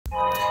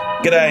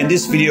G'day, in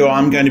this video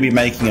I'm going to be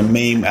making a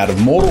meme out of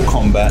Mortal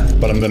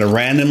Kombat, but I'm going to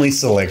randomly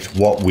select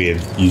what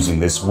with using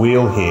this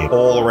wheel here.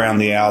 All around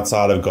the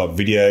outside I've got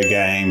video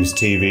games,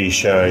 TV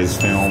shows,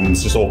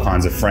 films, just all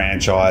kinds of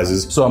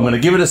franchises. So I'm going to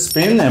give it a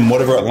spin, and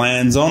whatever it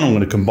lands on, I'm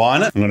going to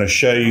combine it. I'm going to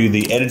show you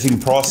the editing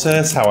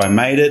process, how I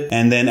made it,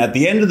 and then at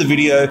the end of the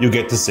video you'll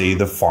get to see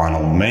the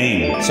final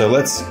meme. So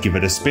let's give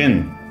it a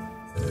spin.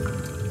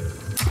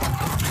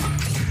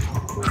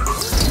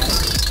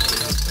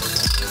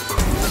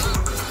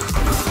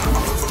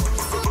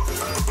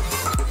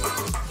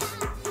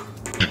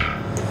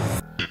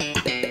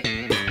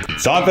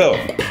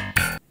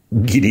 Seinfeld,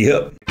 giddy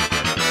up.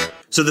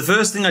 So the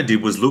first thing I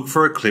did was look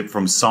for a clip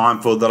from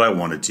Seinfeld that I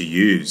wanted to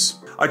use.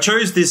 I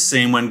chose this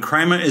scene when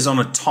Kramer is on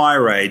a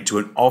tirade to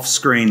an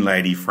off-screen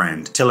lady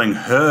friend, telling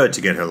her to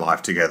get her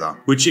life together,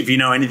 which if you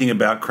know anything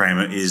about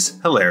Kramer is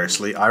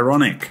hilariously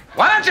ironic.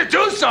 Why don't you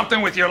do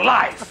something with your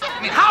life?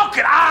 I mean, how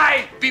could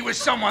I be with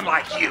someone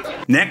like you?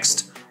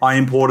 Next, I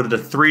imported a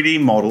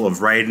 3D model of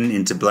Raiden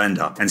into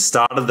Blender and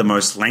started the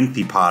most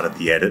lengthy part of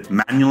the edit,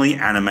 manually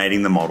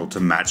animating the model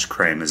to match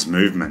Kramer's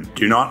movement.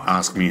 Do not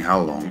ask me how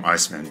long I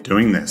spent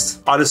doing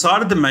this. I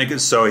decided to make it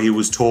so he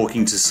was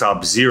talking to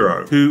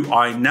Sub-Zero, who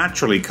I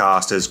naturally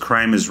cast as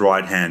Kramer's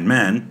right-hand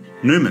man,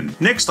 Newman.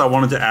 Next, I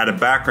wanted to add a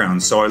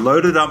background, so I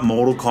loaded up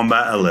Mortal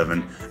Kombat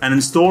 11 and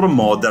installed a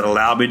mod that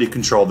allowed me to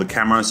control the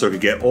camera so I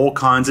could get all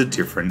kinds of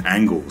different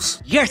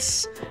angles.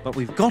 Yes, but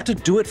we've got to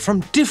do it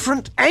from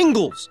different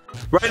angles.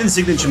 Raiden's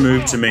signature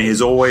move to me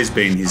has always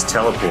been his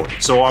teleport,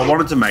 so I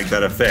wanted to make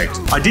that effect.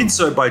 I did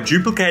so by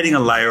duplicating a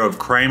layer of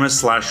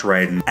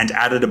Kramer/Raiden and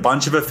added a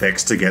bunch of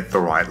effects to get the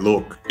right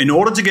look. In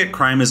order to get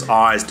Kramer's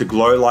eyes to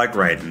glow like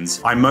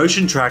Raiden's, I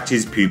motion tracked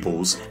his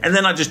pupils, and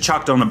then I just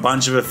chucked on a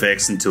bunch of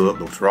effects until it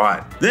looked right.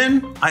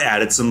 Then I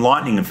added some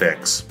lightning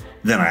effects.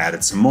 Then I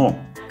added some more.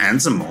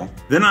 And some more.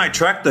 Then I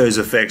tracked those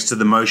effects to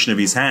the motion of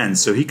his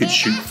hands so he could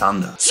shoot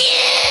thunder.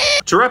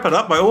 To wrap it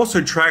up, I also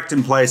tracked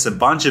and placed a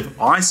bunch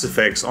of ice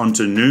effects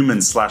onto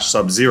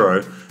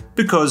Newman/Sub-Zero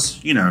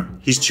because, you know,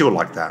 he's chill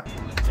like that.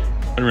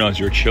 I didn't realize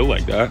you were chill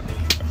like that.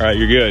 Alright,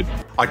 you're good.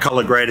 I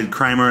color graded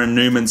Kramer and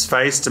Newman's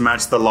face to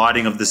match the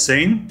lighting of the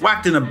scene,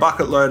 whacked in a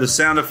bucket load of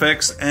sound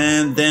effects,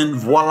 and then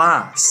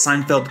voila,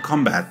 Seinfeld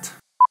combat.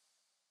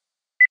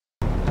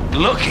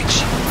 Look at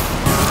you.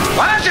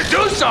 Why don't you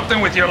do something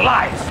with your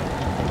life?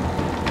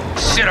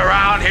 Sit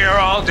around here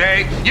all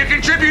day. You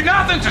contribute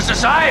nothing to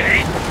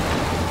society.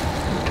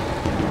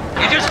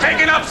 You're just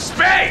taking up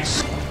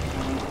space.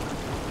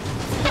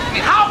 I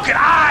mean, how could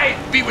I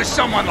be with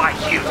someone like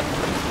you?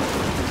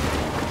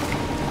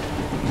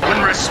 I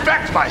wouldn't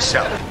respect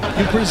myself.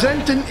 You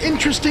present an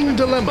interesting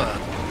dilemma.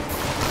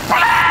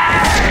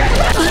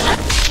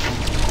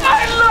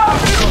 I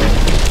love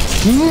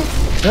you!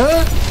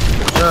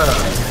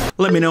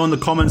 Let me know in the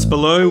comments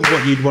below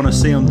what you'd want to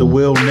see on the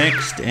wheel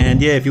next,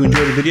 and yeah, if you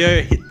enjoyed the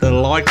video, hit the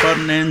like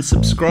button and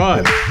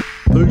subscribe.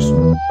 Peace.